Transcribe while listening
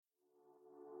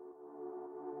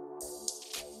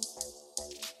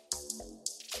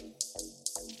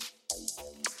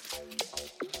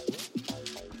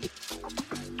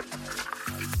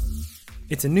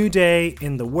It's a new day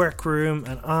in the Workroom,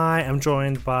 and I am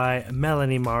joined by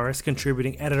Melanie Morris,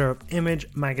 contributing editor of Image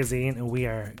magazine, and we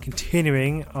are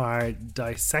continuing our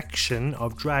dissection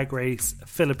of Drag Race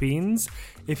Philippines.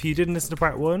 If you didn't listen to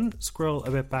part one, scroll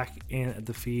a bit back in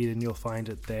the feed and you'll find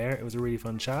it there. It was a really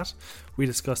fun chat. We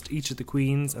discussed each of the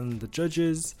queens and the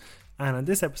judges, and in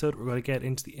this episode we're going to get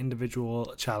into the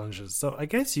individual challenges. So I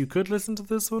guess you could listen to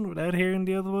this one without hearing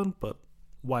the other one, but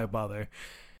why bother?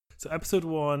 So episode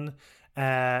one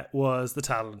was the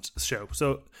talent show.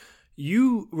 So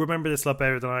you remember this a lot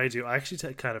better than I do. I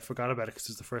actually kind of forgot about it because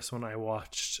it was the first one I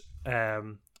watched.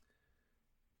 It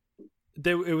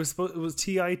was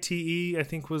TITE, I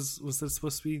think. Was it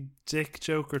supposed to be dick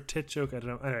joke or tit joke? I don't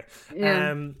know. Anyway,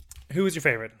 yeah. Who was your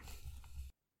favorite?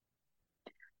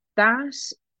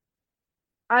 That's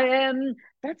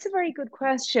a very good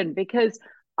question, because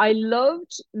I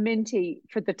loved Minty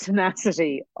for the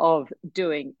tenacity of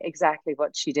doing exactly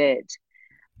what she did.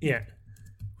 Yeah,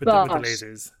 with the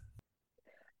lasers.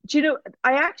 Do you know,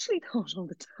 I actually thought all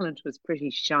the talent was pretty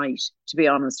shite, to be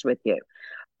honest with you.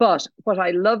 But what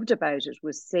I loved about it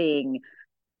was seeing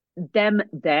them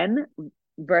then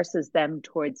versus them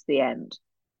towards the end.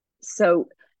 So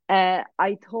I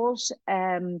thought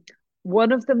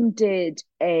one of them did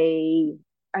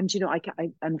and you know,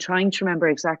 I'm trying to remember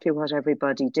exactly what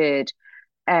everybody did.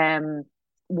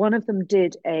 One of them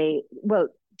did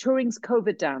Turing's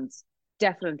COVID dance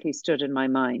definitely stood in my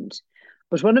mind.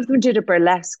 But one of them did a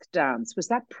burlesque dance. Was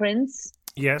that Prince?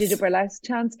 Yes. Did a burlesque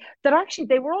dance that actually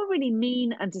they were all really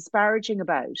mean and disparaging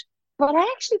about. But I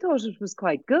actually thought it was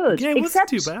quite good. Yeah, it wasn't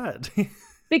too bad.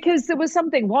 Because there was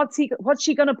something, what's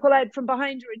she going to pull out from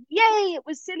behind her? And yay, it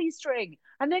was silly string.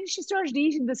 And then she started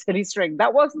eating the silly string.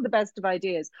 That wasn't the best of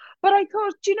ideas. But I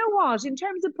thought, do you know what? In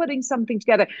terms of putting something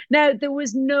together, now there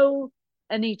was no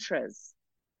Anitras.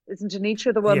 Isn't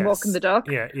Anitra the one walking the duck?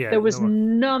 Yeah. There was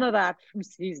none of that from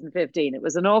season 15. It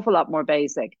was an awful lot more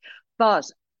basic. But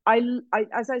I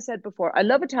as I said before, I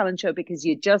love a talent show because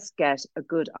you just get a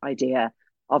good idea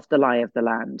of the lie of the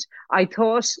land. I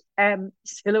thought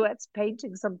Silhouette's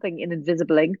painting something in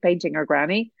invisible ink, painting her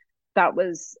granny, that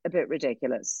was a bit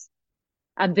ridiculous.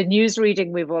 And the news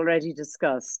reading we've already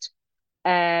discussed.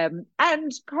 And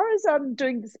Corazon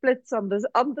doing the splits on the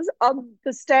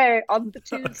stair, on the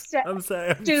two steps. I'm sorry,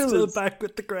 I'm still back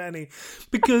with the granny,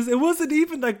 because it wasn't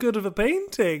even that good of a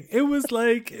painting. It was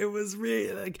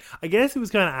really like, I guess it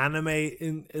was kind of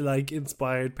anime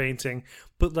inspired painting,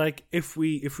 but like if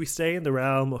we stay in the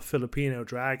realm of Filipino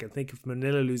drag and think of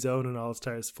Manila Luzon and All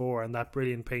Stars 4 and that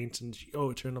brilliant paint, and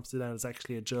it turned upside down, it's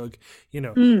actually a jug, you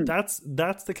know. That's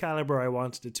the caliber I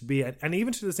wanted it to be. And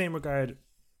even to the same regard,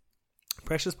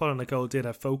 Precious Paul and Nicole did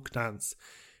a folk dance,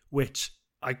 which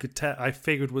I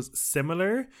figured was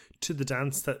similar to the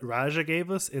dance that Raja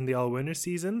gave us in the All Winner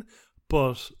season,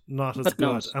 but not as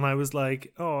good. And I was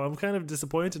like, oh, I'm kind of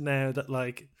disappointed now that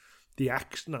like the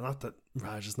action, not that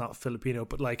Raja's not Filipino,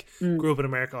 but like grew up in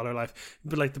America all her life,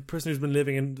 but like the person who's been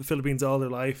living in the Philippines all their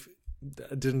life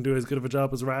didn't do as good of a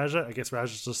job as Raja. I guess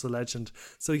Raja's just a legend.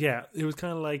 So yeah, it was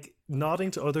kind of like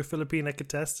nodding to other Filipino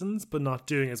contestants, but not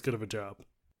doing as good of a job.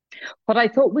 What I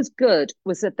thought was good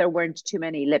was that there weren't too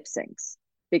many lip syncs,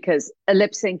 because a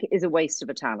lip sync is a waste of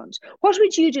a talent. What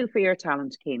would you do for your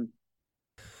talent, Keem?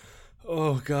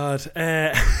 Oh God,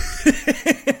 I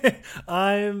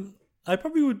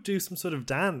probably would do some sort of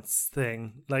dance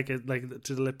thing, like to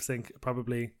the lip sync,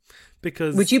 probably.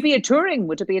 Because would you be a touring?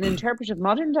 Would it be an interpretive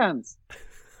modern dance?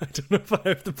 I don't know if I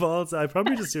have the balls. I'd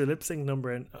probably just do a lip sync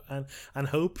number and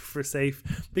hope for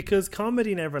safe, because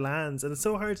comedy never lands, and it's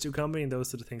so hard to do comedy and those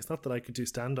sort of things. Not that I could do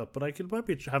stand up, but I could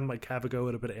probably have a go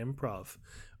at a bit of improv,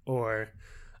 or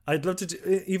I'd love to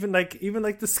do even like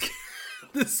the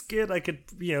skit. I could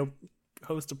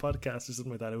host a podcast or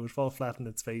something like that. It would fall flat in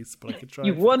its face, but I could try.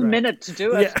 You've 1 minute to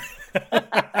do it.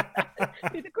 Yeah.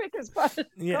 Be the quickest podcast.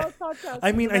 Yeah.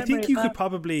 I mean, I think you could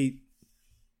probably.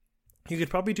 You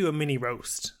could probably do a mini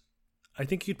roast. I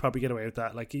think you'd probably get away with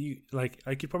that. I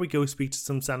could probably go speak to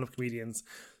some stand-up comedians,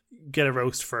 get a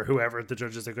roast for whoever the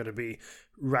judges are going to be,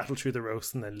 rattle through the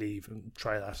roast, and then leave and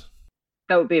try that.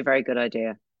 That would be a very good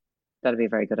idea. That'd be a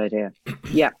very good idea.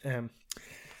 Yeah.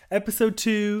 Episode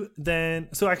 2, then.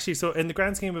 So in the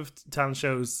grand scheme of talent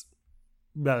shows,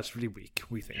 relatively weak,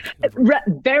 we think.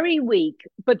 Very weak,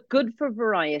 but good for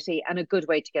variety and a good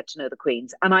way to get to know the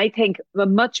queens. And I think a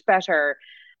much better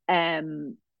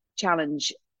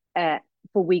challenge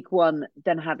for week 1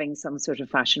 than having some sort of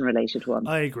fashion related one.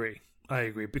 I agree,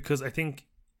 because I think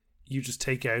you just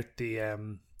take out the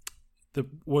the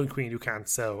one queen who can't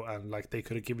sew, and like they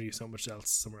could have given you so much else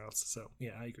somewhere else. So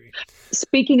yeah, I agree.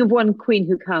 Speaking of one queen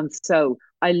who can't sew,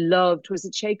 I loved, was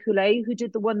it Shea Coulee who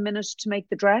did the 1 minute to make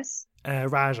the dress?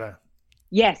 Raja.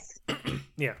 Yes.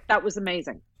 Yeah. That was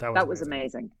amazing. That was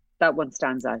amazing. That one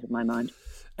stands out in my mind.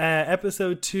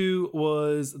 Episode 2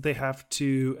 was they have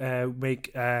to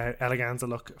make eleganza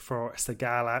look for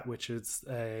Sagala, which is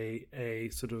a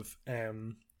sort of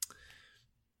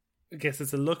I guess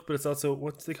it's a look, but it's also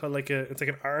what's they call it's like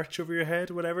an arch over your head,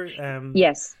 or whatever.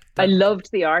 Yes, I loved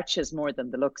the arches more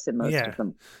than the looks in most of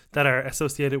them. That are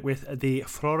associated with the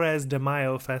Flores de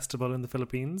Mayo festival in the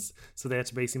Philippines. So they had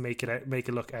to basically make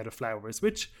it look out of flowers,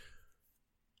 which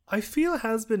I feel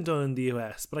has been done in the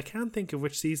US, but I can't think of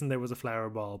which season there was a flower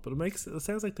ball. But it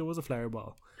sounds like there was a flower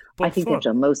ball. But I think they've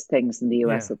done most things in the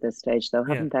US at this stage, though,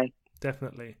 haven't they?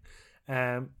 Definitely.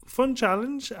 Fun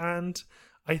challenge, and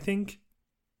I think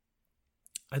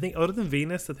other than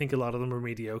Venus, I think a lot of them are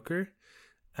mediocre.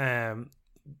 The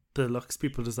looks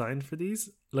people designed for these,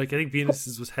 like I think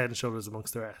Venus's was head and shoulders above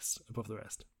the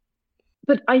rest.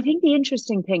 But I think the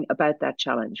interesting thing about that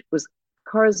challenge was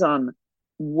Corazon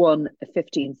won a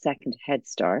 15-second head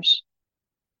start.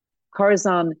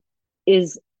 Corazon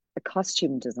is a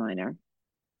costume designer,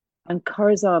 and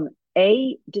Corazon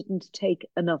didn't take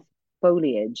enough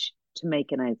foliage to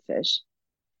make an outfit,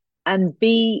 and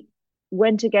B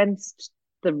went against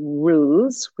the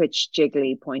rules, which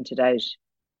Jiggly pointed out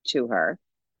to her,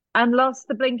 and lost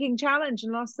the blinking challenge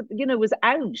and was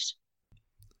out.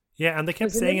 Yeah, and they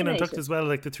kept saying it Untucked as well,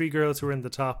 like the 3 girls who were in the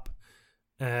top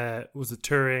was it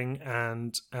Turing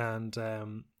and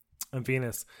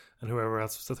Venus, and whoever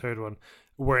else was the third one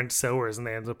weren't sewers, and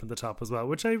they ended up in the top as well,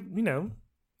 which I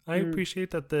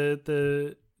appreciate that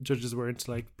the judges weren't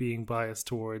like being biased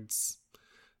towards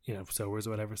sewers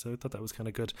or whatever. So I thought that was kind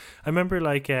of good. I remember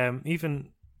like even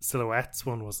Silhouette's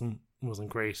one wasn't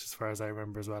great as far as I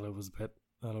remember as well. It was a bit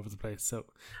all over the place. So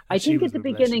I think at the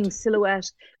beginning Silhouette,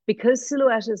 because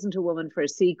Silhouette isn't a woman for a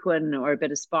sequin or a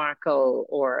bit of sparkle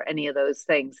or any of those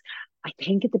things, I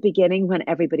think at the beginning when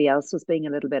everybody else was being a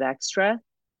little bit extra,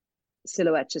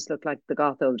 Silhouette just looked like the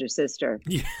goth older sister.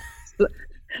 Yeah.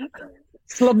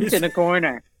 Slumped in a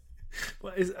corner.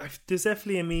 Well, there's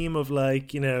definitely a meme of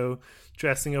like,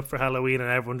 dressing up for Halloween and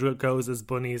everyone goes as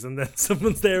bunnies, and then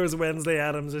someone's there as Wednesday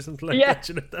Addams or something like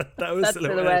that. That was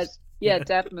Silhouette. Yeah,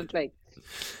 definitely.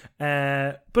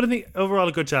 But I think overall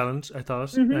a good challenge, I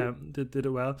thought. Did it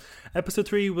well. Episode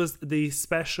 3 was the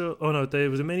special. Oh no, there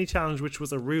was a mini challenge which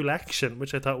was a rule action,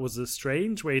 which I thought was a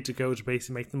strange way to go to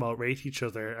basically make them all rate each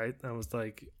other. I was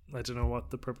like, I don't know what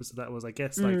the purpose of that was. I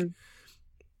guess like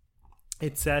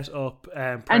it set up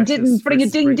and didn't bring a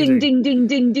ding ding ding ding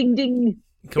ding ding ding.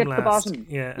 Come Get last. The bottom.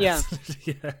 Yeah.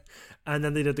 Yeah. And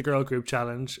then they did the girl group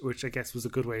challenge, which I guess was a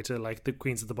good way to like the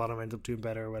queens at the bottom end up doing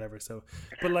better or whatever. So,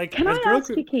 but like, can I ask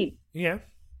you, Keith? Yeah.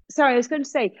 Sorry, I was going to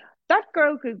say that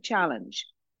girl group challenge.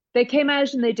 They came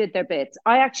out and they did their bits.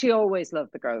 I actually always love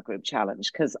the girl group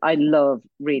challenge because I love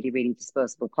really, really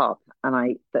disposable pop,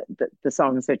 and the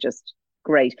songs are just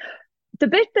great. The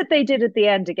bit that they did at the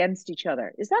end against each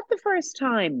other, is that the first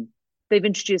time they've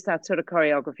introduced that sort of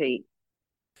choreography?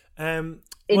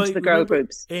 Into the girl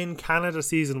groups. In Canada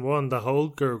season 1, the whole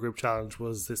girl group challenge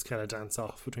was this kind of dance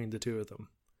off between the two of them.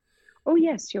 Oh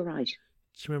yes, you're right. Do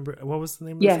you remember what was the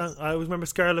name of the song? I always remember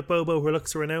Scarlet Bobo, her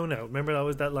looks are no. Remember that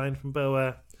was that line from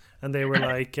Boa, and they were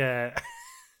like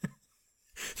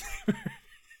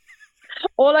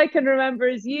all I can remember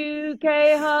is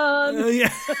UK hon.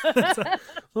 Yeah.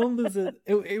 What was it?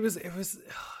 It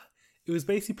was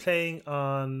basically playing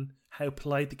on how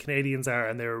polite the Canadians are,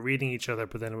 and they were reading each other,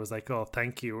 but then it was like, oh,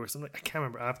 thank you or something. I can't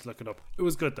remember. I have to look it up. It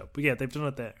was good though. But yeah, they've done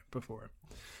it there before.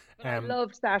 I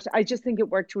loved that. I just think it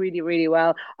worked really, really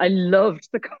well. I loved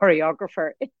the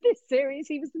choreographer in this series.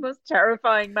 He was the most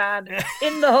terrifying man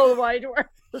in the whole wide world.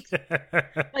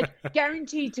 Like,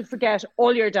 guaranteed to forget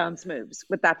all your dance moves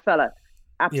with that fella.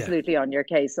 Absolutely on your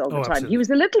case all the time. Absolutely. He was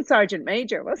a little sergeant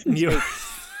major, wasn't he? Yeah,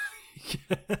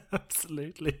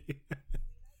 absolutely.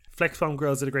 Flex Foam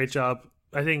Girls did a great job.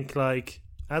 I think, like,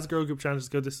 as girl group challenges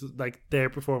go, this was like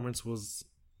their performance was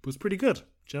pretty good.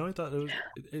 Do you know, I thought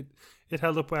it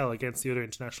held up well against the other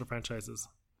international franchises.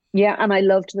 Yeah, and I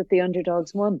loved that the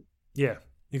underdogs won. Yeah,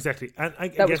 exactly. And I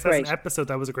guess as an episode,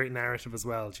 that was a great narrative as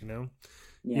well. Do you know?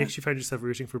 Yeah. You actually found yourself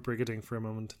rooting for Brigading for a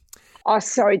moment. Oh,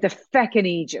 sorry, the feckin'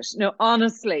 Egypt. No,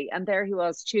 honestly. And there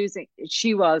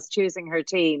she was choosing her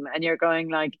team, and you're going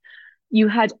like, you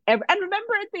had and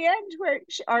remember at the end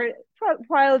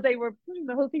while they were putting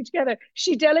the whole thing together,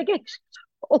 she delegated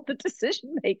all the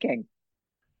decision making.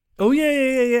 Oh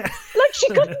yeah. Like she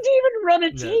couldn't even run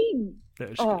a team. No,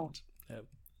 she couldn't.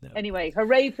 Anyway,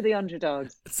 hooray for the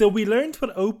underdogs. So we learned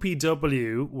what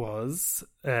OPW was,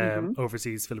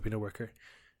 overseas Filipino worker.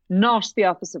 Not the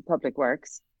Office of Public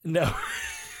Works. No,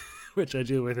 which I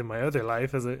deal with in my other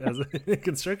life as a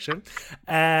construction.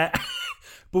 But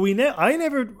I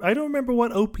don't remember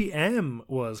what OPM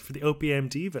was for the OPM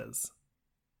divas.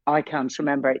 I can't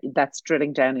remember. That's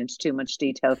drilling down into too much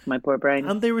detail for my poor brain.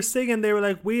 And they were singing, they were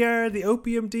like, "We are the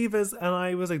Opium Divas," and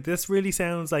I was like, this really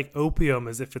sounds like opium,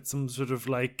 as if it's some sort of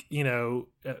like,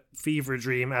 fever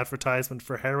dream advertisement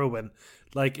for heroin.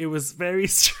 Like, it was very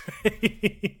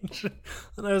strange.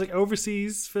 And I was like,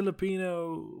 overseas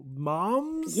Filipino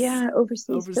moms? Yeah,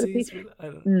 overseas Filipino. I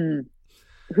don't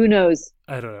Who knows?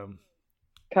 I don't know.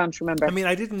 Can't remember. I mean,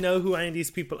 I didn't know who any of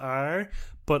these people are,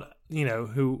 but,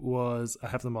 who was, I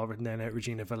have them all written down now: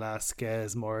 Regina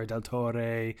Velasquez, Maura Del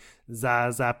Torre,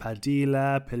 Zaza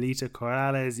Padilla, Pelita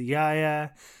Corrales,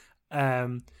 Yaya.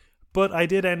 But I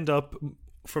did end up,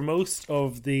 for most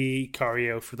of the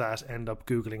choreo for that, end up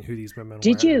Googling who these women were.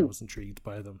 Did you? I was intrigued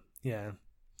by them. Yeah.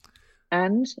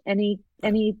 And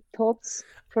any thoughts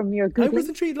from your Googling? I was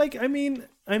intrigued. Pelita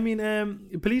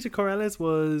Corrales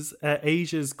was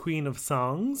Asia's Queen of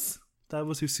Songs. That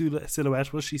was who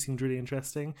Silhouette was. She seemed really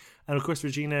interesting. And of course,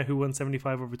 Regina, who won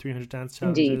 75 over 300 dance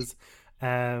challenges.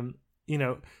 Indeed.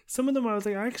 Some of them I was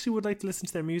like, I actually would like to listen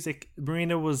to their music.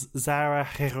 Marina was Zara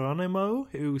Geronimo,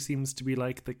 who seems to be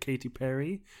like the Katy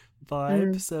Perry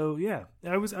vibe. So yeah,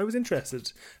 I was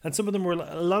interested. And some of them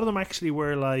a lot of them actually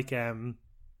were like, so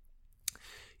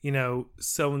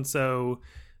and so.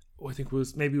 I think it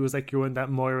was like you're in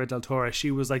that Moira Del Toro. She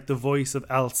was like the voice of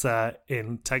Elsa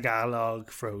in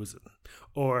Tagalog Frozen.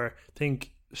 Or I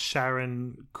think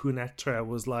Sharon Cunetra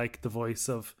was like the voice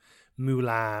of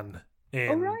Mulan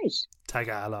in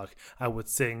Tagalog. I would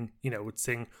sing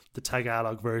the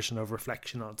Tagalog version of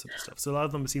Reflection on sort of stuff. So a lot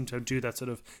of them seem to do that sort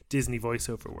of Disney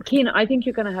voiceover work. Cian, I think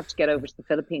you're going to have to get over to the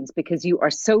Philippines, because you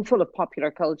are so full of popular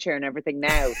culture and everything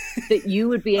now that you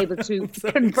would be able to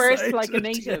converse like a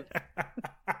native. Yeah.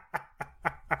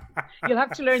 You'll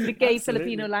have to learn the gay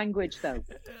Filipino language, though.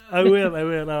 I will.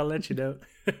 I'll let you know.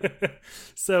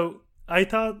 So I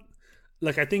thought,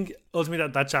 I think ultimately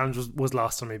that challenge was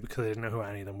lost on me because I didn't know who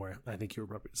any of them were. I think you were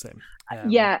probably the same.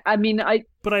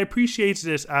 But I appreciated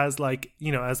it as a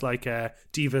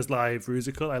Divas Live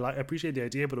musical. I appreciate the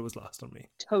idea, but it was lost on me.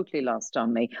 Totally lost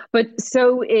on me. But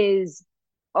so is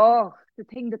the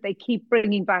thing that they keep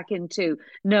bringing back into.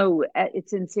 No,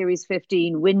 it's in series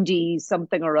 15. Windy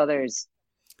something or others.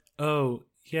 Oh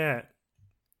yeah.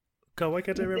 God, why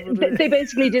can't I remember? They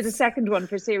basically did a second one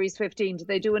for series 15. Did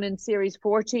they do one in series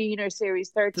 14 or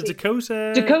series 13? The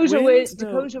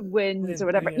Dakota wins or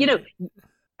whatever. Yeah.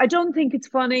 I don't think it's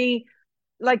funny.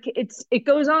 It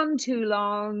goes on too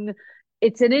long.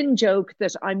 It's an in-joke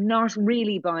that I'm not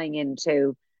really buying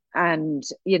into. And,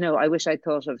 I wish I'd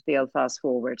thought of the old fast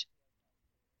forward.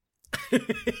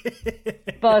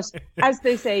 But as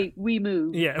they say, we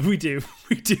move. Yeah, we do.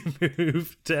 We do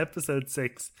move to episode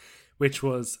 6, which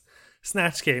was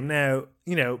Snatch Game. Now,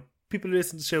 people who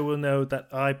listen to the show will know that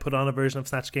I put on a version of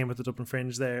Snatch Game with the Dublin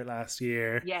Fringe there last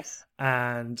year. Yes.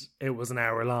 And it was an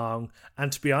hour long.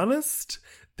 And to be honest,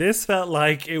 this felt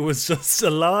like it was just a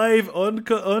live,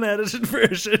 unedited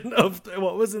version of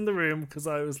what was in the room, because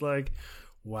I was like,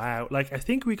 wow. I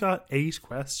think we got 8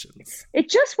 questions. It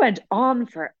just went on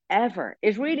forever.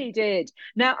 It really did.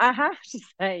 Now, I have to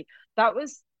say, that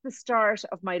was the start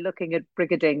of my looking at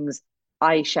Brigading's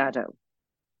eyeshadow.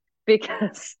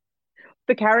 Because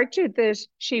the character that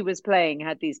she was playing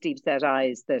had these deep set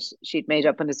eyes that she'd made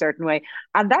up in a certain way.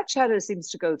 And that shadow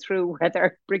seems to go through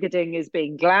whether Brigading is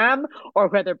being glam, or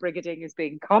whether Brigading is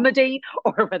being comedy,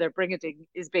 or whether Brigading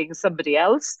is being somebody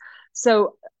else.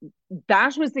 So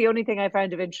that was the only thing I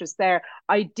found of interest there.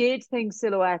 I did think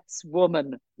Silhouette's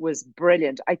woman was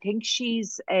brilliant. I think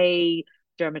she's a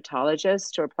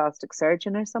dermatologist or plastic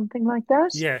surgeon or something like that.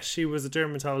 Yeah, she was a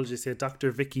dermatologist, Dr.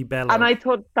 Vicky Bello. And I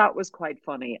thought that was quite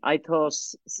funny. I thought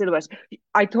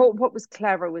what was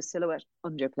clever was Silhouette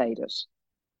underplayed it.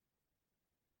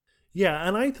 Yeah,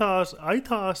 and I thought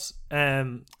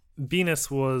Venus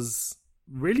was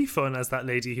really fun as that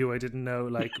lady who I didn't know,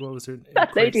 what was her name?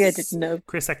 Lady I didn't know.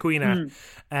 Chris Aquina.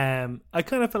 I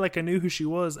kind of felt like I knew who she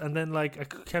was, and then I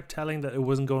kept telling that it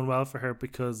wasn't going well for her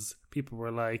because people were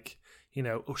like,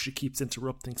 oh, she keeps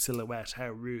interrupting Silhouette, how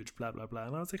rude, blah blah blah.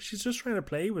 And I was like, she's just trying to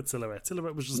play with Silhouette.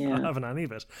 Silhouette was just not having any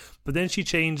of it. But then she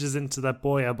changes into that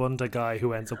boy Abunda guy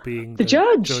who ends up being the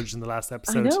judge in the last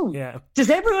episode. I know. Yeah. Does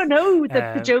everyone know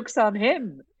that the joke's on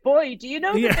him? Boy, do you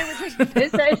know that they were taking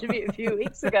this out of me a few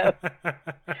weeks ago?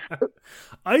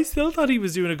 I still thought he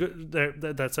was doing a good.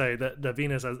 That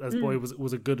Venus as boy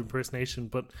was a good impersonation,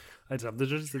 but I don't know. The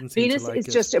judges didn't seem Venus to like is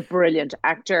it. just a brilliant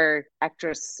actor,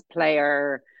 actress,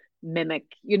 player, mimic.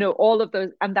 All of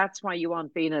those, and that's why you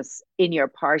want Venus in your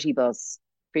party bus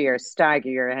for your stag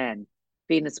or your hen.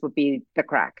 Venus would be the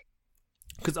crack.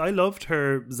 Because I loved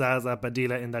her Zaza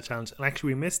Badila in that challenge, and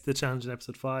actually we missed the challenge in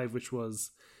episode 5, which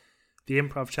was the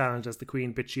improv challenge as the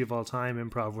Queen Bitchy of All Time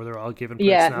improv, where they're all given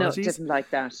personalities. Yeah, no, didn't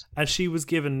like that. And she was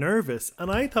given nervous.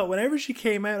 And I thought whenever she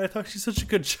came out, I thought she's such a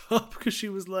good job, because she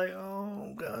was like,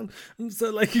 oh God. And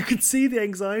so you could see the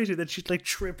anxiety that she'd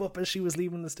trip up as she was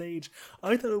leaving the stage.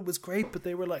 I thought it was great, but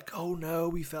they were like, oh no,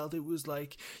 we felt it was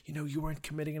you weren't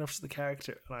committing enough to the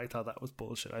character. And I thought that was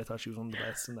bullshit. I thought she was one of the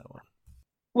best in that one.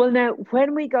 Well, now,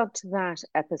 when we got to that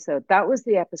episode, that was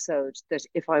the episode that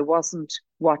if I wasn't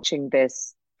watching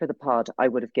this for the pod, I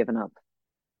would have given up,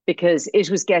 because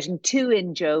it was getting too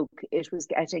in joke. It was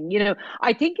getting,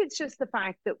 I think it's just the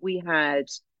fact that we had,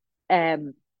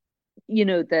 the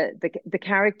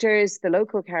characters, the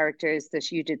local characters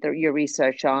that you did your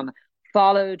research on,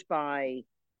 followed by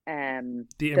the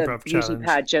improv beauty challenge,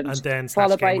 pageant, and then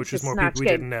followed Snatch Game, by which was more Snatch people we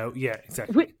Game. didn't know. Yeah,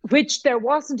 exactly. Which there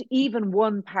wasn't even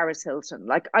one Paris Hilton.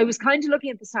 I was kind of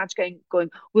looking at the Snatch Game going,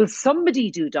 will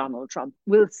somebody do Donald Trump?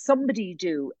 Will somebody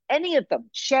do any of them?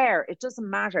 Cher, it doesn't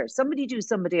matter. Somebody do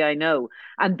somebody I know,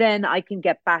 and then I can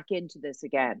get back into this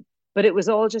again. But it was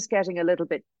all just getting a little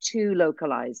bit too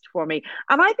localized for me.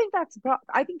 And I think that's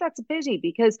a pity,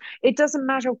 because it doesn't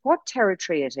matter what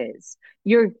territory it is.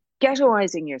 You're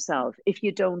ghettoizing yourself if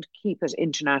you don't keep it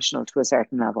international to a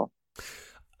certain level.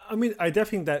 I mean, I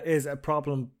definitely think that is a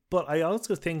problem, but I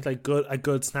also think a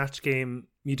good Snatch Game,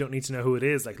 you don't need to know who it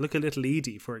is. Look at Little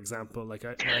Edie, for example.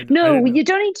 You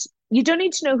don't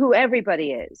need to know who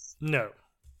everybody is. No,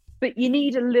 but you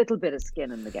need a little bit of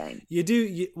skin in the game. You do.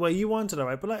 You want it, all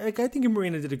right. But I think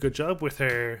Marina did a good job with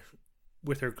her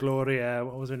Gloria,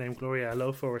 what was her name, Gloria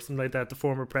Alofo or something like that, the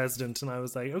former president. And I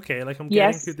was like, okay, I'm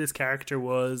getting who this character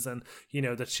was, and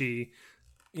that she,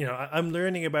 I'm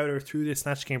learning about her through this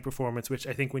Snatch Game performance, which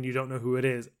I think when you don't know who it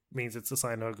is means it's a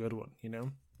sign of a good one.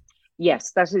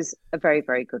 Yes, that is a very,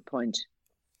 very good point.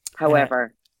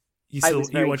 However, you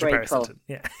want your Paris Hilton,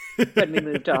 when we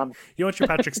moved on. You want your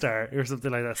Patrick Star or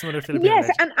something like that, some other Filipino Yes,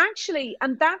 legend.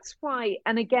 and that's why.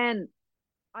 And again,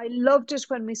 I loved it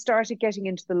when we started getting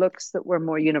into the looks that were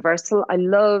more universal. I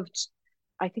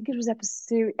think it was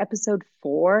episode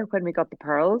 4 when we got the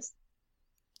pearls.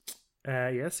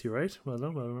 Yes, you're right. Well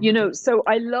done. So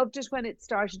I loved it when it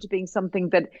started to being something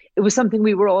that it was something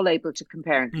we were all able to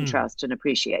compare and contrast and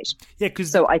appreciate. Yeah,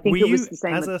 because I think it was the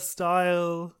same as a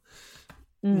style,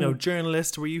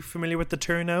 journalist. Were you familiar with the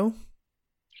Turno?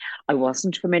 I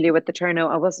wasn't familiar with the Turno.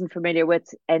 I wasn't familiar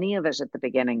with any of it at the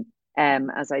beginning.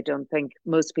 As I don't think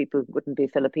most people who wouldn't be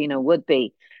Filipino would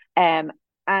be. And,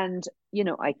 I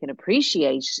can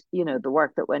appreciate, the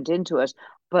work that went into it,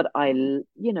 but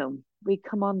we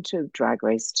come on to Drag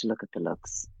Race to look at the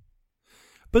looks.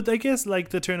 But I guess the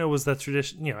Turno was that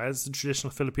tradition, as a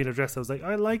traditional Filipino dress. I was like,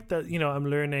 I like that, I'm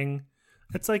learning.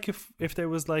 It's like if there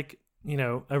was a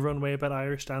runway about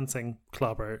Irish dancing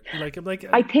clobber. I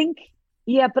think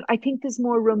there's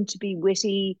more room to be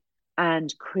witty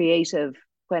and creative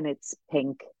when it's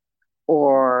pink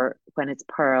or when it's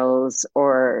pearls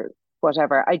or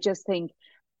whatever. I just think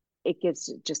it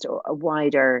gives just a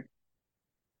wider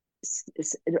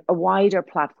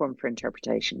platform for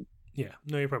interpretation. Yeah,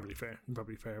 no, you're probably fair. You're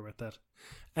probably fair about that.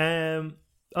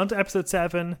 On to episode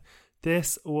 7.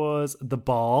 This was the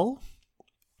ball,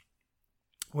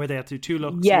 where they had to do 2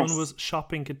 looks. Yes. One was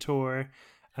shopping couture,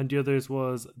 and the others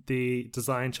was the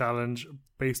design challenge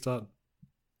based on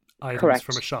items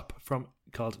from a shop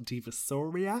called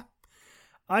Divisoria.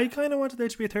 I kind of wanted there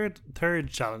to be a third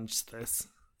challenge to this,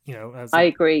 I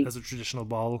agree. As a traditional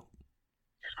ball.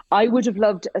 I would have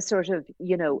loved a sort of,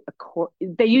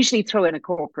 they usually throw in a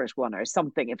corporate one or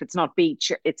something. If it's not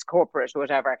beach, it's corporate or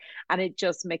whatever. And it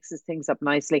just mixes things up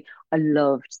nicely. I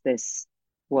loved this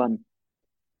one.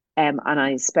 And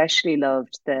I especially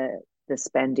loved the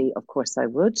spendy. Of course I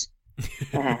would.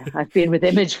 I've been with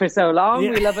Image for so long.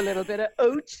 Yeah. We love a little bit of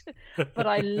oat. But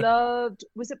I loved,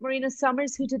 was it Marina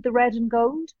Summers who did the red and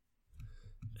gold?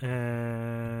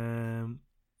 There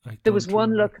was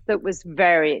one look that was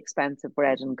very expensive,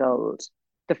 red and gold.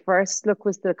 The first look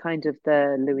was the kind of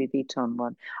the Louis Vuitton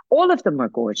one. All of them were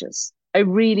gorgeous. I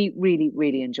really, really,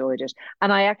 really enjoyed it.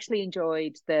 And I actually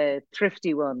enjoyed the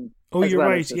thrifty one Oh, as you're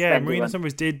well as right. the Yeah, spendy Marina one.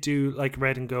 Summers did do like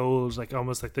red and gold, like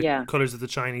almost like the Yeah. colors of the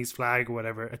Chinese flag or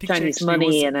whatever. I think she Chinese actually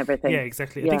was. money and Yeah, everything.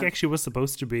 exactly. I think Yeah. actually was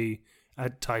supposed to be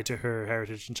tied to her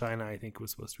heritage in China. I think it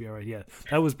was supposed to be all right. Yeah,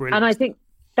 that was And I brilliant. think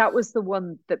that was the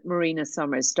one that Marina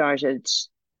Summers started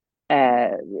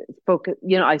uh focus,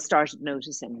 I started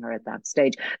noticing her at that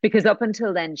stage, because up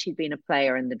until then she'd been a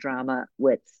player in the drama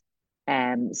with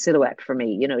Silhouette for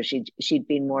me. She'd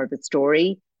been more of a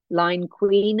story line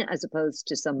queen as opposed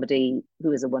to somebody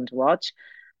who is a one to watch.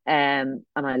 And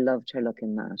I loved her look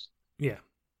in that. Yeah,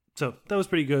 so that was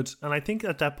pretty good. And I think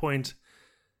at that point,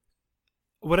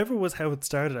 whatever was how it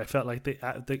started, I felt like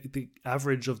the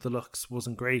average of the looks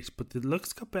wasn't great, but the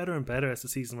looks got better and better as the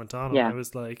season went on. And I Yeah,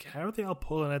 was like, how are they all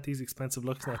pulling out these expensive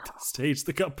looks at this stage of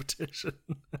the competition?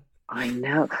 I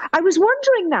know. I was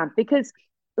wondering that because,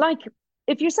 like,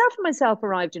 if yourself and myself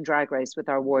arrived in Drag Race with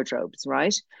our wardrobes,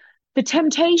 right? The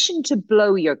temptation to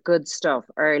blow your good stuff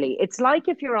early. It's like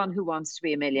if you're on Who Wants to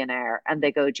Be a Millionaire and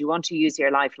they go, do you want to use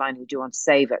your lifeline or do you want to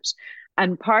save it?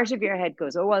 And part of your head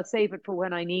goes, oh, I'll save it for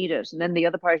when I need it. And then the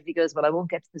other part of you goes, well, I won't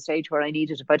get to the stage where I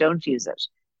need it if I don't use it.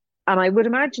 And I would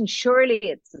imagine surely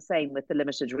it's the same with the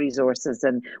limited resources.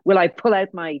 And will I pull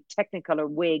out my Technicolor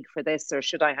wig for this, or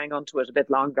should I hang on to it a bit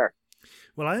longer?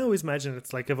 Well, I always imagine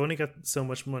it's like I've only got so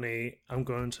much money. I'm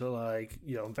going to like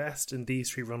invest in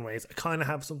these three runways. I kind of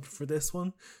have something for this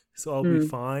one, so I'll be Mm,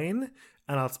 fine,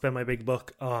 and I'll spend my big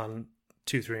buck on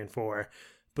 2, 3, and 4.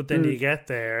 But then you mm. get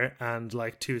there, and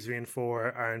like 2, 3, and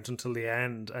 4 aren't until the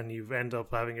end, and you end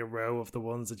up having a row of the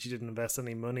ones that you didn't invest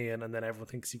any money in, and then everyone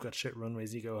thinks you've got shit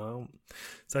runways. You go home.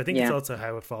 So I think it's Yeah. also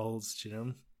how it falls.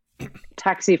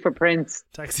 Taxi for Prince.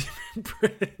 Taxi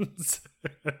Prince.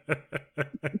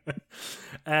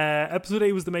 Episode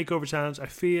 8 was the makeover challenge. I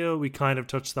feel we kind of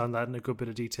touched on that in a good bit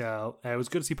of detail. It was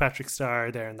good to see Patrick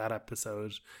Starr there in that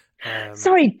episode.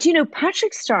 Sorry, do you know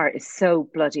Patrick Starr is so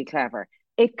bloody clever?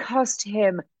 It cost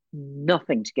him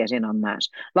nothing to get in on that.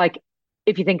 Like,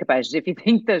 if you think about it, if you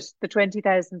think that the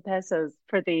 20,000 pesos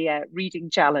for the reading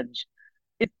challenge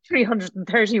is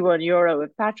 €331,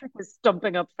 if Patrick was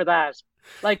stumping up for that,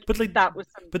 like but like, that was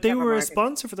some but they clever were a marketing.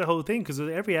 sponsor for the whole thing because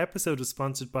every episode was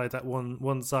sponsored by that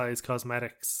one size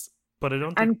cosmetics. But I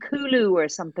don't think, And Kulu or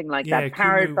something like yeah, that,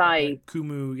 powered by.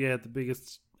 Kumu, yeah, the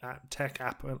biggest tech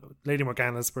app. Lady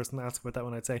Morgana's the person to ask about that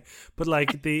one, I'd say. But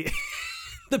like the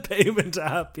the payment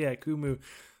app, yeah, Kumu.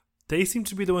 They seem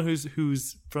to be the one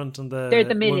who's front on They're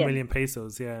the the 1 million. million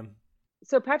pesos. Yeah,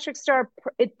 So Patrick Starr,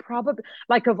 it probably,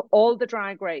 like, of all the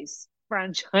Drag Race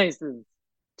franchises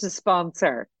to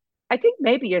sponsor, I think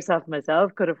maybe yourself and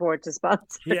myself could afford to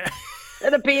sponsor yeah.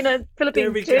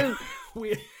 There Philippines we go. too.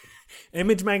 We,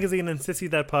 Image Magazine and Sissy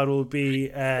That Pod will be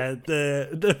the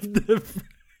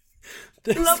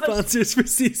Love it. sponsors for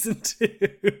season 2.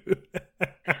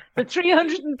 The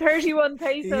 331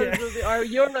 pesos Yeah. or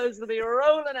euros will be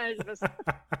rolling out of us.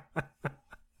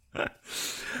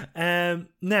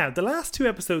 Now the last two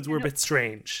episodes were a You know, bit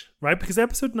strange, right? Because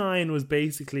episode 9 was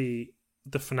basically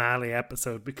the finale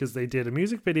episode because they did a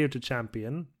music video to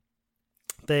Champion.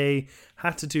 They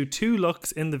had to do 2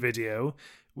 looks in the video,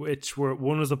 which were,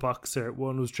 one was a boxer,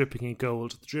 one was dripping in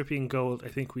gold. The dripping in gold, I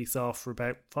think we saw for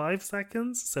about 5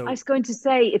 seconds. I So was going to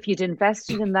say, if you'd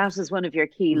invested in that as one of your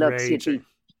key looks, you'd raging, be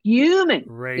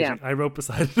fuming. Yeah. raging. I wrote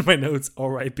beside it in my notes,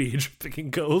 "R.I.P. dripping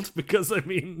in gold," because I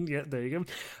mean, yeah, there you go.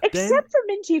 Then Except for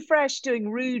Minty Fresh doing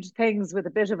rude things with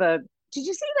a bit of a. Did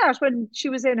you see that when she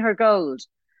was in her gold?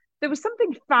 There was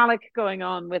something phallic going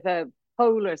on with a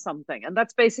pole or something, and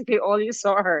that's basically all you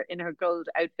saw her in her gold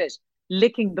outfit,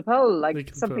 licking the pole like they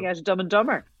can something pull. out of Dumb and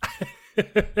Dumber.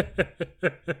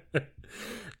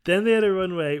 Then the other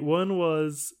runway. One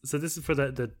was, so this is for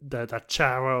the that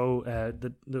charo,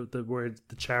 the word,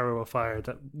 the charo of fire,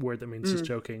 that word that means just Mm,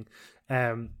 choking.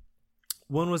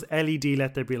 One was LED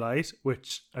Let There Be Light,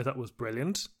 which I thought was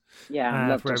brilliant yeah,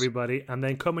 loved for it. everybody, and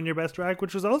then Come in Your Best Drag,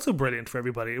 which was also brilliant for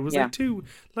everybody. It was Yeah, like two,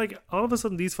 like all of a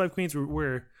sudden these 5 queens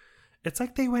were it's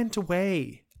like they went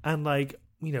away and like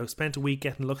spent a week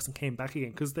getting looks and came back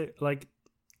again because they like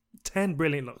 10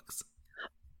 brilliant looks.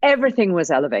 everything was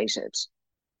elevated.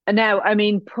 And now, I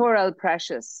mean, poor old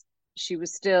Precious, she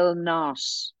was still not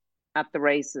at the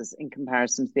races in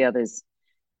comparison to the others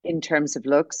in terms of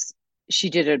looks. She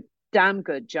did a damn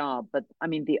good job, but I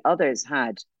mean, the others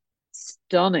had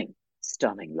stunning,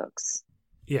 stunning looks.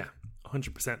 Yeah,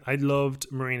 100%. I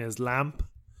loved Marina's lamp.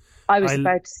 I was I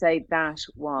about to say that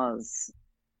was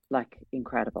like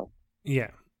incredible.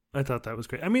 Yeah, I thought that was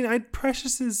great. I mean, I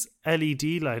Precious's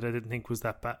LED light I didn't think was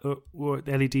that bad. Or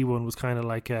the LED one was kind of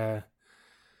like a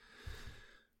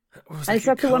It was And is like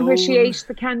a that the one where she cone. ate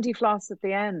the candy floss at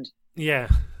the end? Yeah,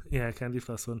 yeah, Candy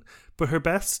Floss one. But her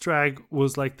best drag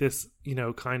was like this, you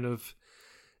know, kind of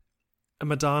a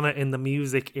Madonna in the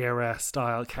music era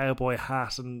style cowboy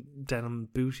hat and denim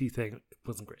booty thing. It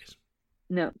wasn't great.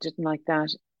 No, didn't like that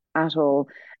at all.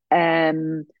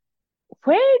 Um,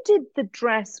 where did the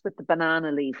dress with the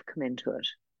banana leaf come into it?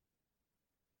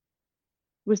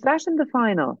 Was that in the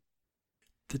final?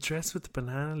 The dress with the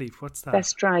banana leaf, what's that?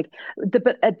 Best drag.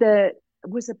 The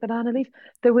was it banana leaf?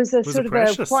 There was a Was it sort of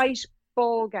a Precious? white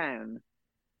ball gown,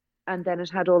 and then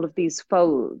it had all of these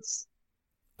folds.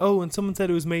 Oh, and someone said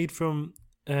it was made from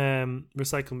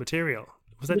recycled material.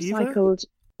 Was that Eva? Recycled,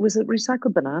 was it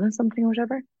recycled banana something or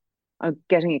whatever? I'm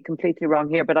getting it completely wrong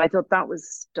here, but I thought that was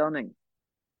stunning.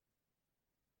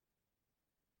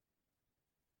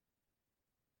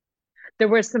 There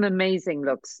were some amazing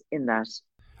looks in that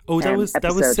Oh, that was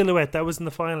episode. Silhouette. That was in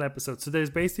the final episode. So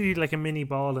there's basically like a mini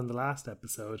ball in the last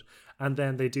episode, and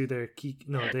then they do their key.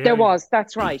 No, they There are. was,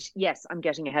 that's right. Yes, I'm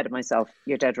getting ahead of myself.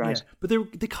 You're dead Yeah, right. but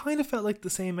they kind of felt like the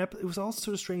same episode. It was all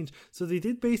sort of strange. So they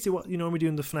did basically what you normally do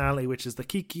in the finale, which is the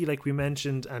kiki, like we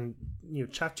mentioned, and you know,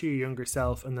 chat to your younger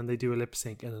self, and then they do a lip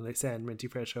sync, and then they send Minty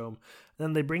Fresh home. And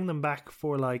then they bring them back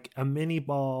for like a mini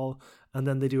ball, and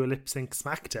then they do a lip sync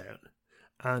smackdown.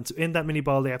 And so in that mini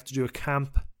ball, they have to do a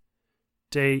camp.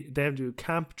 They have to do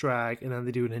camp drag, and then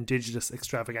they do an indigenous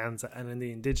extravaganza. And in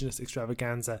the indigenous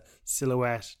extravaganza,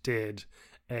 Silhouette did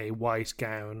a white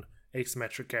gown,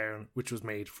 asymmetric gown, which was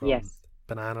made from Yes.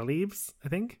 banana leaves, I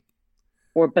think.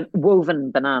 Or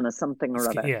woven banana, something or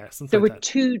other. Yeah, something There like were that.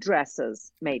 two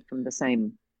dresses made from the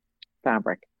same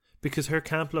fabric. Because her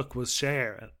camp look was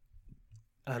Cher,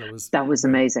 and it was That was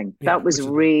amazing. yeah, That was which is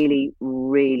really,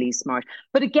 really smart.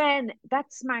 But again,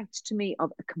 that smacked to me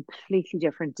of a completely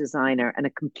different designer and a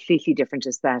completely different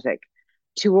aesthetic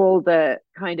to all the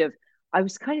kind of, I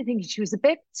was kind of thinking she was a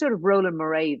bit sort of Roland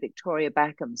Mouret, Victoria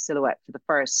Beckham silhouette for the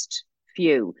first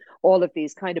few. All of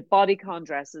these kind of bodycon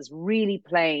dresses, really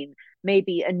plain,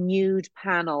 maybe a nude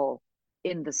panel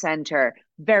in the center,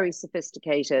 very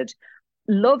sophisticated,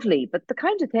 lovely, but the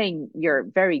kind of thing your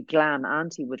very glam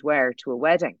auntie would wear to a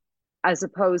wedding, as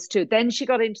opposed to then she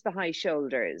got into the high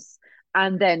shoulders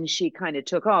and then she kind of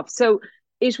took off. So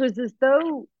it was as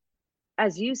though,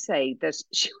 as you say, that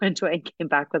she went away and came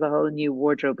back with a whole new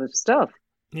wardrobe of stuff.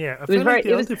 yeah. I It was felt like very, they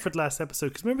it all was, did for the last episode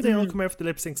because remember they all come out for the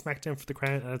lip sync SmackDown for the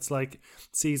crown, and it's like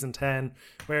season 10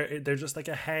 where they're just like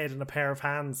a head and a pair of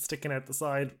hands sticking out the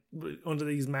side under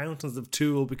these mountains of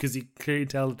tulle because you clearly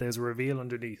tell that there's a reveal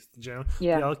underneath. You know, they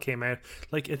yeah. all came out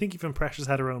like I think even Precious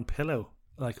had her own pillow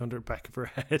like under the back of her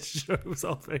head. You know, it was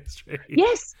all very strange.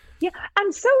 Yes, yeah.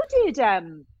 And so did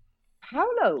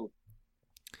Paolo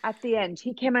at the end.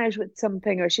 He came out with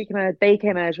something, or she came out, they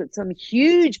came out with some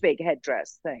huge big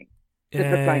headdress thing that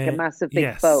looked like a massive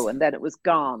big bow, Yes. and then it was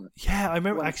gone Yeah, I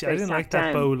remember once actually I they didn't sat like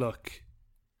that down. bow look.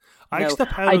 I No, actually thought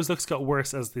I Paolo's looks got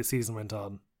worse as the season went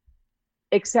on.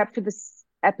 except for this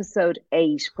episode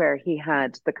 8 where he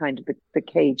had the kind of the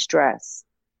cage dress.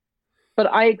 But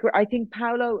I agree. I think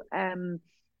Paolo,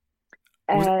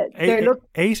 Was it their look.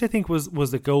 eight? I think was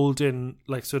the golden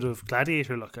like sort of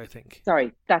gladiator look. I think.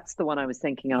 Sorry, that's the one I was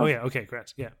thinking Oh of. yeah. Okay.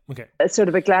 Great. Yeah. Okay. A sort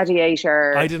of a I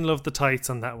gladiator. didn't love the tights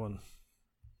on that one.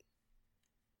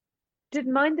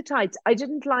 Didn't mind the tights. I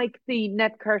didn't like the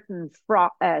net curtain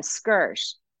skirt.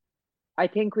 I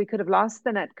think we could have lost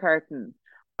the net curtain.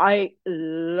 I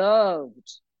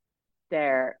loved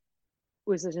their,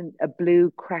 was it a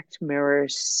blue cracked mirror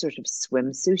sort of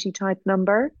swimsuity type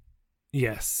number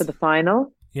for Yes. the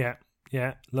final? Yeah.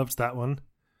 Yeah. Loved that one.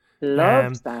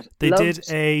 Loved that. They did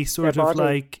Loved a their sort of body.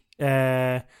 like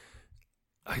I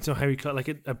don't know how you call it,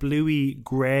 like a bluey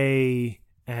grey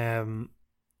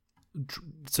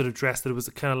sort of dress that was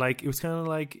kind of like it was kind of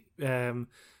like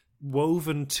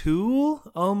woven tulle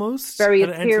almost. Very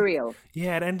And it ended up, ethereal.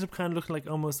 yeah, it ended up kind of looking like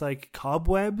almost like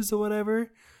cobwebs or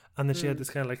whatever. And then she had Mm. this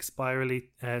kind of like spirally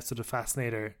sort of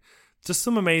fascinator. Just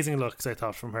some amazing looks I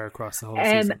thought from her across the whole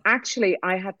season. Actually,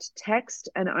 I had to text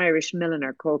an Irish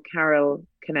milliner called Carol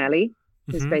Kennelly,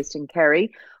 who's Hmm. based in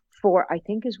Kerry, for I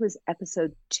think it was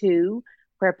episode 2,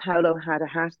 where Paolo had a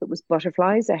hat that was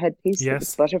butterflies, a headpiece that was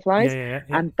Yes. Yeah, butterflies, yeah, yeah,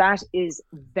 yeah. and that is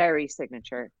very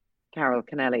signature Carol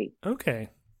Kennelly. Okay.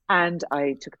 And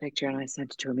I took a picture and I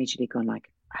sent it to her immediately, going like,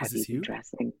 Is "Have you this been you?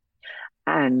 dressing?"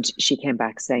 And she came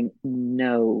back saying,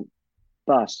 "No."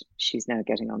 But she's now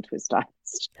getting onto a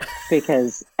stylist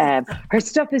because her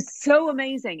stuff is so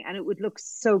amazing and it would look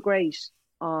so great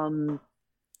on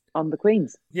the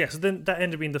Queens. Yeah, so then that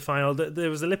ended up being the final. There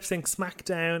was a lip sync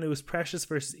SmackDown. It was Precious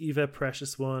versus Eva.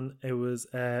 Precious won. It was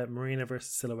Marina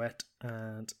versus Silhouette,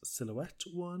 and Silhouette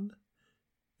won.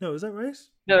 No, is that right?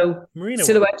 No, Marina won.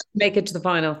 Silhouette make it to the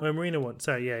final. Oh, Marina won.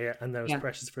 Sorry, yeah. And that was Yeah.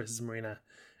 Precious versus Marina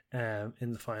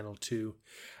in the final two.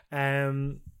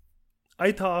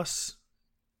 I thought,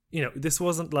 this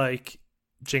wasn't like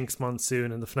Jinx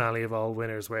Monsoon and the finale of All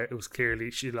Winners where it was clearly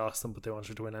she lost them, but they wanted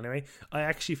her to win anyway. I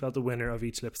actually felt the winner of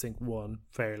each lip sync won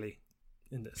fairly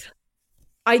in this.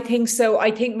 I think so.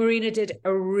 I think Marina did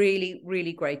a really,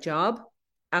 really great job.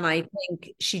 And I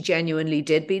think she genuinely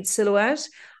did beat Silhouette.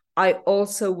 I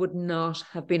also would not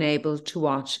have been able to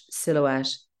watch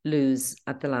Silhouette lose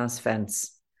at the last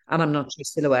fence. And I'm not sure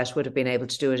Silhouette would have been able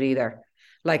to do it either.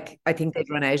 Like, I think they'd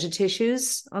run out of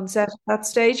tissues on set at that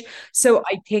stage. So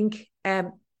I think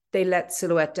they let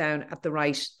Silhouette down at the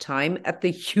right time, at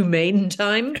the humane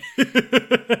time.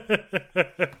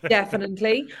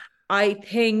 Definitely. I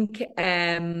think,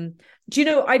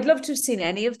 I'd love to have seen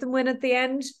any of them win at the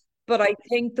end, but I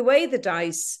think the way the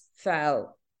dice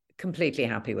fell, completely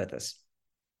happy with it.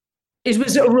 It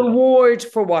was a reward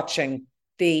for watching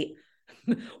the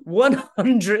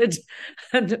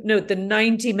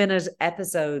 90-minute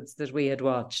episodes that we had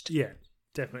watched. Yeah,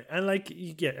 definitely. And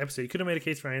absolutely. You could have made a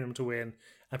case for any of them to win.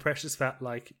 And Precious felt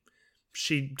like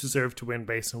she deserved to win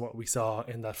based on what we saw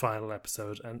in that final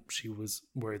episode, and she was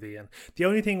worthy. And the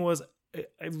only thing was, it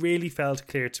really felt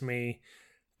clear to me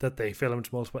that they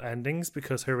filmed multiple endings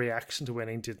because her reaction to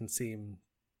winning didn't seem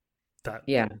that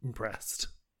impressed.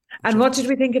 And what did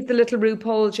we think of the little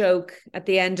RuPaul joke at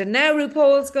the end? And now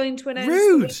RuPaul's going to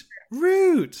announce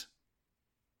rude,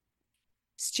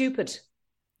 stupid.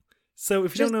 So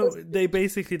if you don't know, they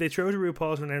throw to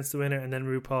RuPaul to announce the winner, and then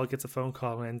RuPaul gets a phone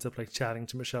call and ends up like chatting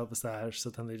to Michelle Visage. So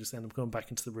then they just end up going back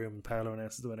into the room, and Paolo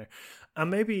announces the winner.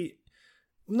 And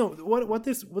what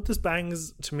this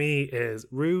bangs to me is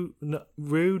Ru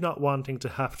not wanting to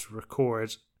have to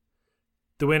record.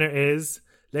 The winner is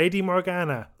Lady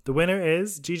Morgana. The winner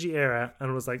is Gigi Era,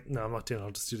 and was like, no, I'm not doing it.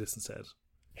 I'll just do this instead.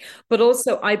 But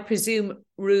also, I presume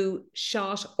Ru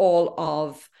shot all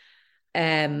of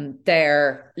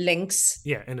their links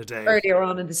in a day earlier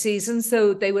on in the season,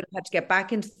 so they would have had to get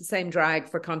back into the same drag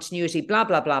for continuity, blah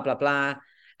blah blah blah blah,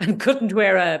 and couldn't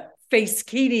wear a face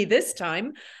bikini this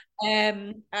time,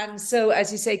 and so,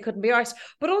 as you say, couldn't be arsed.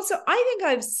 But also, I think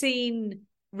I've seen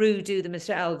Ru do the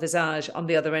Mr. Visage on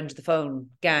the other end of the phone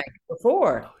gag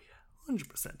before. Oh yeah,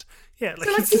 100%. Yeah, like,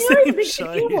 so, it's the same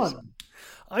shite.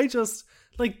 I just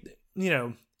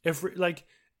if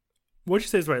what you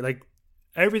say is right. Like,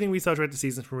 everything we saw throughout the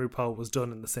season from RuPaul was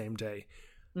done in the same day.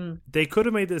 They could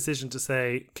have made the decision to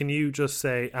say, can you just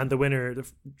say, and the winner, the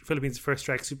Philippines' first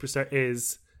drag superstar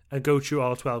is, and go through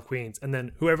all 12 queens, and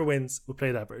then whoever wins will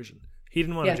play that version. He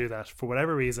didn't want to do that for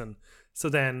whatever reason. So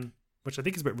then, which I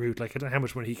think is a bit rude, like, I don't know how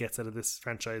much money he gets out of this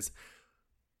franchise,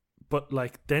 but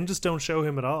like, then just don't show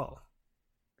him at all.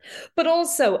 But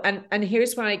also, and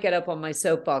here's where I get up on my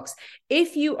soapbox,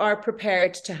 if you are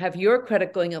prepared to have your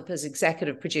credit going up as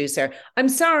executive producer, I'm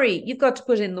sorry, you've got to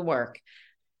put in the work.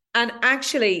 And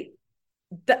actually,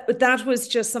 that was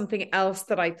just something else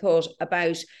that I thought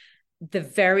about the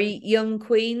very young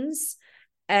queens,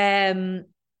 who,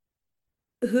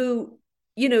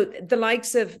 the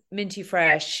likes of Minty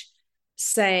Fresh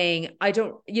saying, I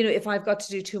don't, if I've got to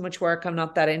do too much work, I'm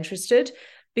not that interested,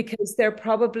 because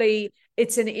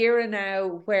it's an era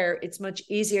now where it's much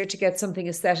easier to get something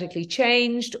aesthetically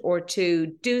changed or to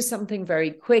do something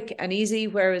very quick and easy,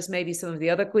 whereas maybe some of the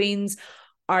other queens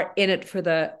are in it for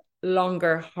the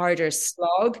longer, harder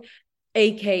slog,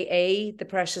 aka the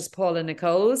Precious Paula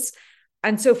Nicoles.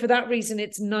 And so for that reason,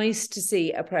 it's nice to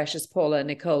see a Precious Paula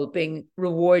Nicole being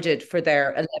rewarded for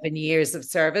their 11 years of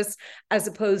service, as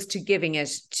opposed to giving it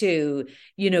to,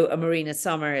 a Marina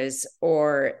Summers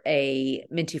or a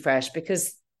Minty Fresh,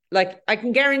 because like, I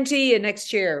can guarantee you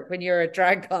next year when you're at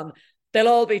DragCon, they'll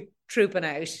all be trooping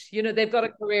out. They've got a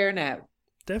career now.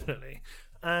 Definitely.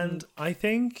 And I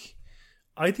think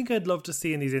I'd love to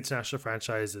see in these international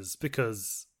franchises,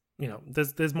 because,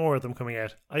 there's more of them coming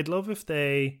out. I'd love if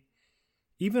they,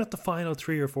 even at the final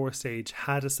 3 or 4 stage,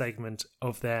 had a segment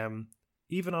of them,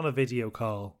 even on a video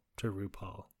call to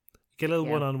RuPaul. Get a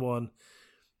little one-on-one,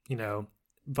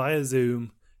 via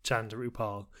Zoom, chatting to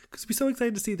RuPaul, because it'd be so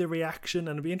excited to see their reaction,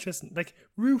 and it'd be interesting. Like,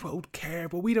 Ru won't care,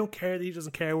 but we don't care that he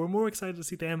doesn't care. We're more excited to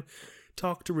see them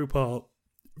talk to RuPaul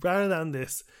rather than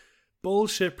this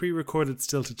bullshit pre-recorded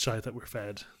stilted shite that we're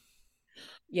fed.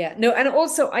 Yeah, no, and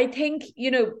also I think,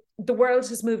 the world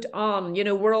has moved on.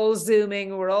 We're all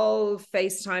Zooming, we're all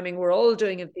FaceTiming, we're all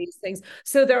doing these things.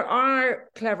 So there are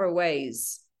clever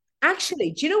ways.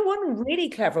 Actually, do you know one really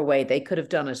clever way they could have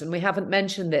done it? And we haven't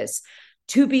mentioned this.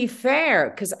 To be fair,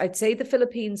 because I'd say the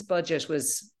Philippines budget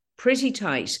was pretty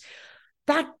tight,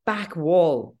 that back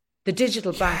wall The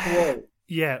digital back wall.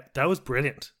 Yeah, that was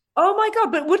brilliant. Oh my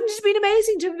God, but wouldn't it have been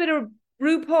amazing to have a bit of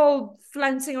RuPaul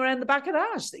flouncing around the back of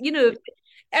that? You know,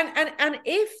 and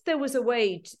if there was a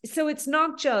way, so it's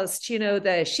not just, you know,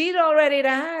 the she'd already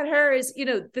had hers, you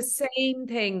know, the same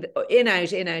thing, in,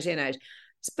 out, in, out, in, out.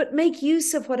 But make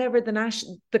use of whatever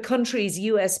the country's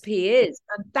USP is.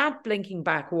 And that blinking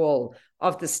back wall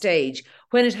of the stage,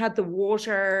 when it had the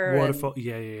waterfall.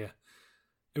 Yeah.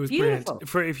 It was beautiful. Brilliant.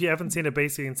 For if you haven't seen it,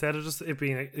 basically instead of just it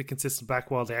being a consistent back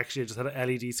wall, they actually just had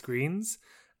LED screens,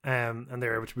 and they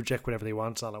were able to project whatever they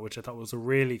want on it, which I thought was a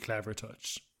really clever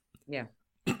touch. Yeah.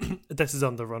 This is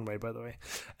on the runway, by the way.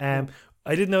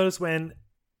 I did notice when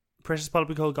Precious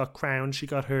Polly Cole got crowned, she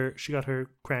got her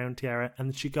crown tiara,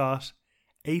 and she got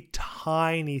a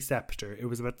tiny scepter. It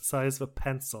was about the size of a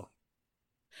pencil.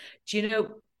 Do you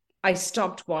know, I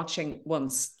stopped watching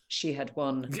once she had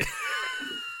won.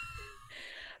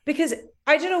 Because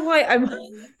I don't know why I'm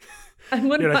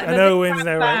one You're like, I know wins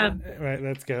now, right,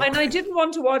 let's go. And I didn't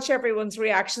want to watch everyone's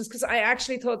reactions because I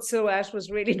actually thought Silhouette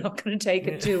was really not going to take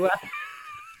it too well.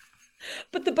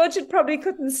 But the budget probably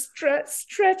couldn't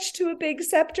stretch to a big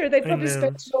scepter. They probably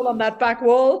spent it all on that back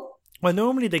wall. Well,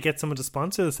 normally they get someone to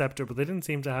sponsor the scepter, but they didn't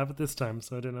seem to have it this time,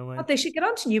 so I don't know why. Oh, they should get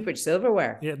on to Newbridge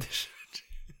Silverware. Yeah, they should.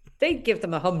 They'd give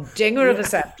them a humdinger of a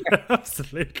scepter.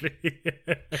 Absolutely.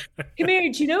 Come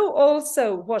here, do you know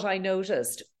also what I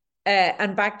noticed?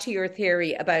 And back to your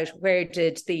theory about where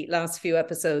did the last few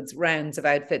episodes' rounds of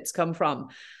outfits come from?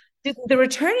 The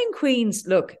returning queens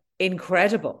look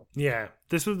incredible. Yeah,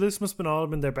 this must have been all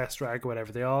been their best drag or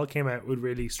whatever. They all came out with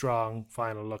really strong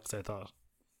final looks, I thought.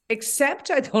 Except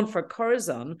I thought for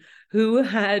Curzon, who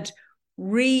had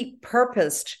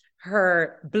repurposed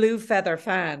her blue feather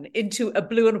fan into a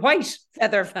blue and white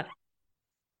feather fan.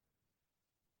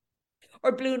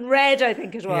 Or blue and red, I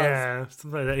think it was. Yeah,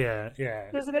 something like that.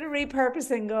 Yeah. There's a bit of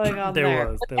repurposing going on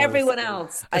there. Everyone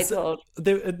else, I thought.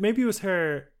 Maybe it was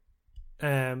her,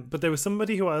 but there was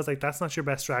somebody who I was like, that's not your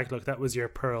best drag look. That was your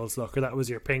pearls look, or that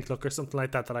was your pink look, or something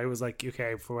like that. That I was like,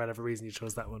 okay, for whatever reason you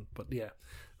chose that one. But yeah.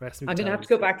 I'm going to have to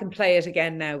go back and play it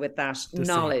again now with that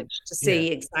knowledge to see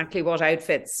exactly what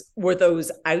outfits were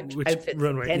those outfits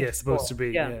runway supposed to be.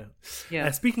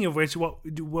 Yeah. Speaking of which, what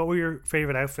were your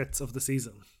favorite outfits of the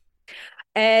season?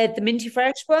 The Minty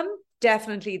Fresh one,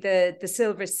 definitely the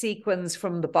silver sequins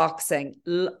from the boxing.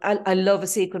 I love a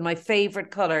sequin. My favorite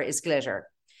color is glitter.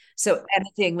 So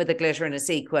anything with a glitter and a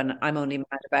sequin, I'm only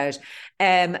mad about.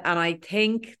 And I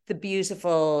think the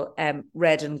beautiful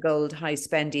red and gold high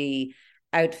spendy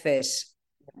outfit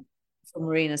from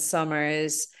Marina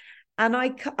Summers, and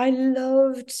I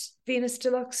loved Venus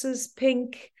Deluxe's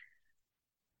pink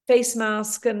face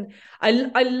mask, and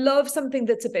I love something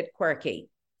that's a bit quirky.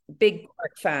 Big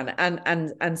quirk fan,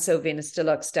 and so Venus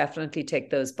Deluxe definitely tick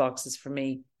those boxes for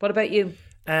me. What about you?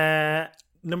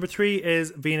 Number 3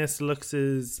 is Venus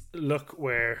Deluxe's look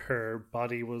where her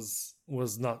body was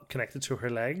not connected to her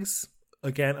legs.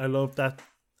 Again, I love that.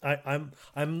 I'm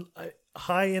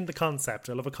high in the concept.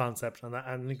 I love a concept, and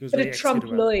I think it was really a trompe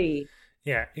l'oeil.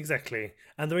 Yeah, exactly.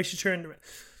 And the way she turned around,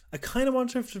 I kind of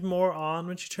wanted her to more on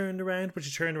when she turned around, but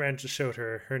she turned around and just showed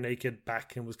her naked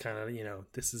back and was kind of, you know,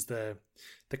 this is the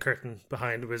curtain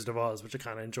behind the Wizard of Oz, which I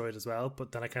kind of enjoyed as well.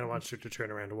 But then I kind of wanted her to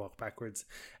turn around and walk backwards.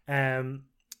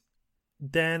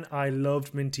 Then I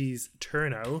loved Minty's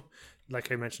turno.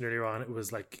 Like I mentioned earlier on, it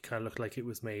was like kind of looked like it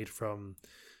was made from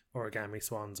origami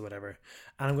swans or whatever.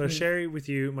 And I'm going to share with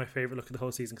you my favorite look of the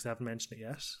whole season because I haven't mentioned it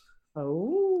yet.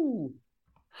 Oh,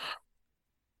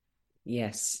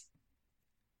 yes.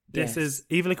 This is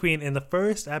Evil Queen in the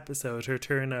first episode, her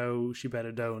turno, She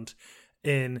Better Don't,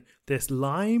 in this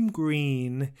lime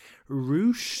green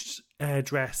ruched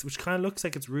dress, which kind of looks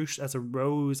like it's ruched as a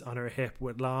rose on her hip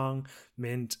with long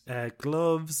mint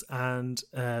gloves and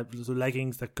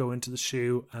leggings that go into the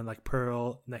shoe, and like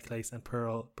pearl necklace and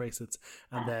pearl bracelets,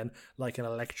 and then like an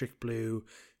electric blue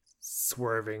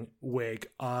swerving wig.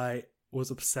 I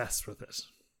was obsessed with it.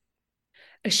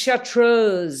 A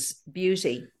chartreuse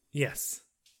beauty. Yes.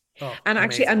 Oh, and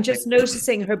actually, amazing. I'm just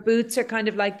noticing her boots are kind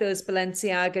of like those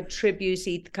Balenciaga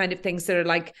tributey kind of things that are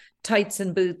like tights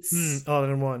and boots. All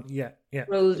in one. Yeah.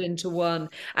 Rolled into one.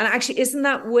 And actually, isn't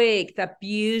that wig, that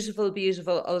beautiful,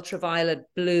 beautiful ultraviolet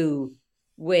blue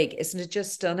wig, isn't it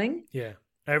just stunning? Yeah.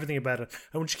 Everything about it.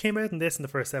 And when she came out in the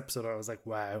first episode, I was like,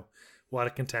 wow, what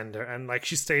a contender. And like,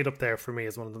 she stayed up there for me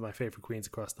as one of my favorite queens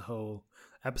across the whole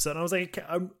episode. And I was like,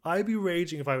 I'd be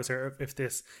raging if I was her, if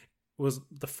this was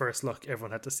the first look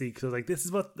everyone had to see, because like, this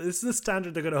is the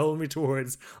standard they're going to hold me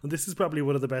towards, and this is probably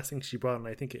one of the best things she brought, and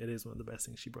I think it is one of the best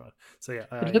things she brought. So yeah,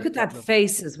 but look at that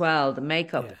face as well. The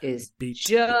makeup is beat.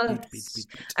 And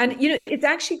it's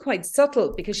actually quite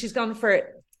subtle, because she's gone for a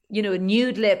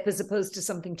nude lip as opposed to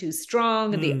something too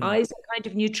strong, and the eyes are kind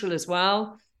of neutral as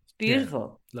well. It's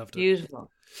beautiful. Loved it.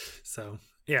 Beautiful. So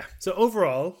yeah, so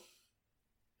overall,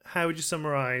 how would you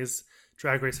summarize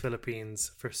Drag Race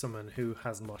Philippines for someone who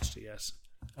hasn't watched it yet?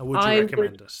 And would you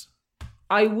recommend it?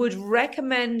 I would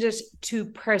recommend it to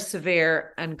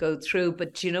persevere and go through.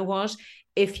 But do you know what?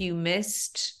 If you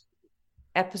missed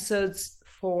episodes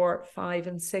 4, 5,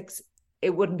 and 6,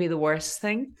 it wouldn't be the worst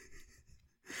thing.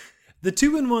 The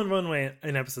 2-in-1 runway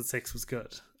in episode 6 was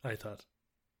good, I thought.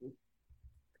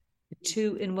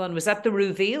 2-in-1, was that the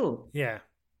reveal? Yeah.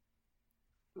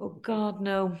 Oh God,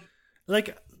 no.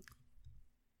 Like,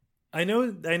 I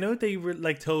know they were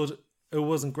like told it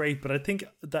wasn't great, but I think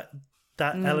that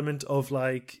element of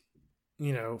like,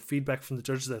 feedback from the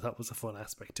judges, I thought was a fun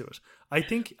aspect to it. I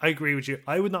think I agree with you.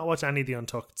 I would not watch any of the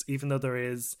Untucked, even though there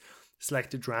is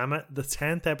selected drama. The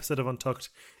 10th episode of Untucked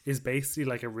is basically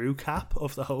like a recap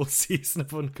of the whole season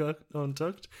of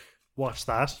Untucked. Watch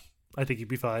that. I think you'd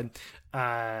be fine.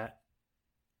 I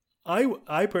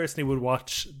personally would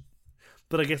watch.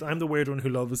 But I guess I'm the weird one who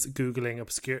loves Googling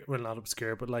not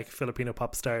obscure, but like Filipino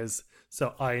pop stars.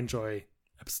 So I enjoy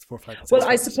episodes 4, 5, and 6. Well,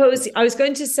 I suppose I was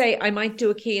going to say I might do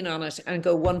a keen on it and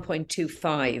go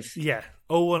 1.25. Yeah.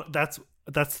 Oh,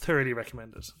 that's thoroughly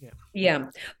recommended. Yeah. Yeah.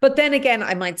 But then again,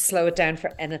 I might slow it down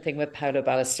for anything with Paulo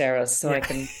Ballesteros, so I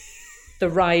can the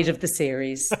ride of the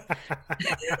series.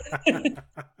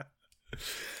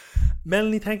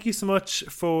 Melanie, thank you so much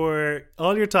for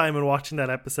all your time and watching that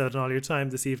episode, and all your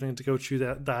time this evening to go through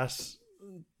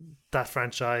that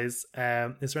franchise.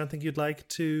 Is there anything you'd like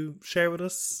to share with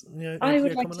us? I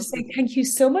would like to say thank you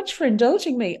so much for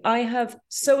indulging me. I have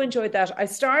so enjoyed that. I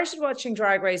started watching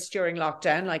Drag Race during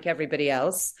lockdown, like everybody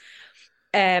else.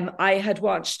 I had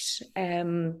watched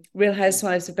Real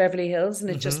Housewives of Beverly Hills, and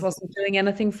it just wasn't doing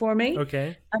anything for me.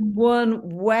 Okay. And one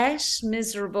wet,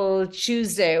 miserable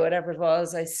Tuesday, whatever it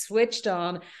was, I switched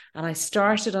on and I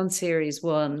started on series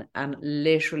 1 and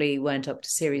literally went up to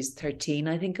series 13,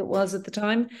 I think it was at the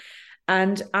time,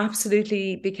 and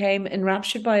absolutely became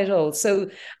enraptured by it all. So,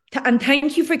 and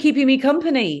thank you for keeping me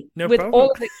company with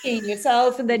all of the Keen,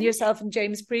 yourself and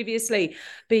James previously,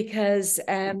 because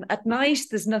at night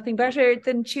there's nothing better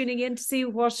than tuning in to see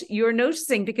what you're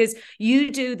noticing, because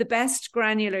you do the best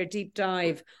granular deep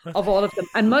dive of all of them.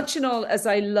 And much and all, as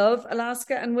I love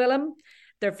Alaska and Willem,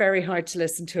 they're very hard to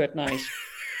listen to at night.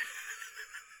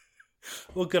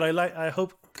 Well, good. I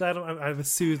hope glad I have a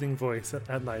soothing voice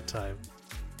at night time.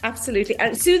 Absolutely.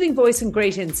 A soothing voice and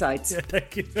great insights. Yeah,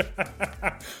 thank you.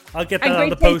 I'll get that on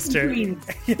the poster.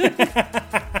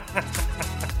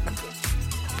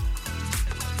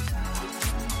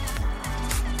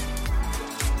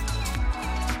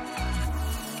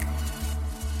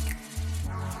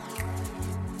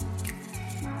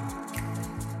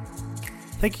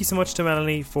 Thank you so much to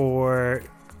Melanie for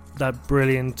that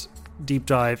brilliant deep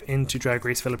dive into Drag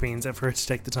Race Philippines, and for her to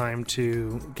take the time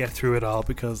to get through it all,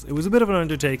 because it was a bit of an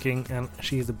undertaking and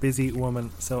she is a busy woman,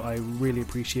 so I really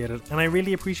appreciate it. And I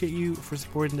really appreciate you for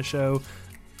supporting the show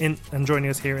and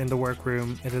joining us here in the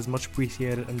Workroom. It is much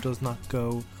appreciated and does not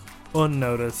go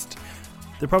unnoticed.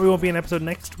 There probably won't be an episode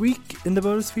next week in the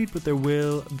bonus feed, but there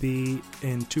will be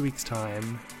in 2 weeks'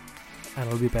 time, and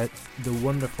it'll be about the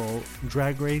wonderful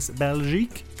Drag Race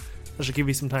Belgique. I should give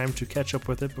you some time to catch up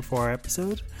with it before our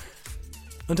episode.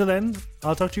 Until then,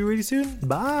 I'll talk to you really soon.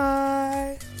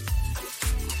 Bye!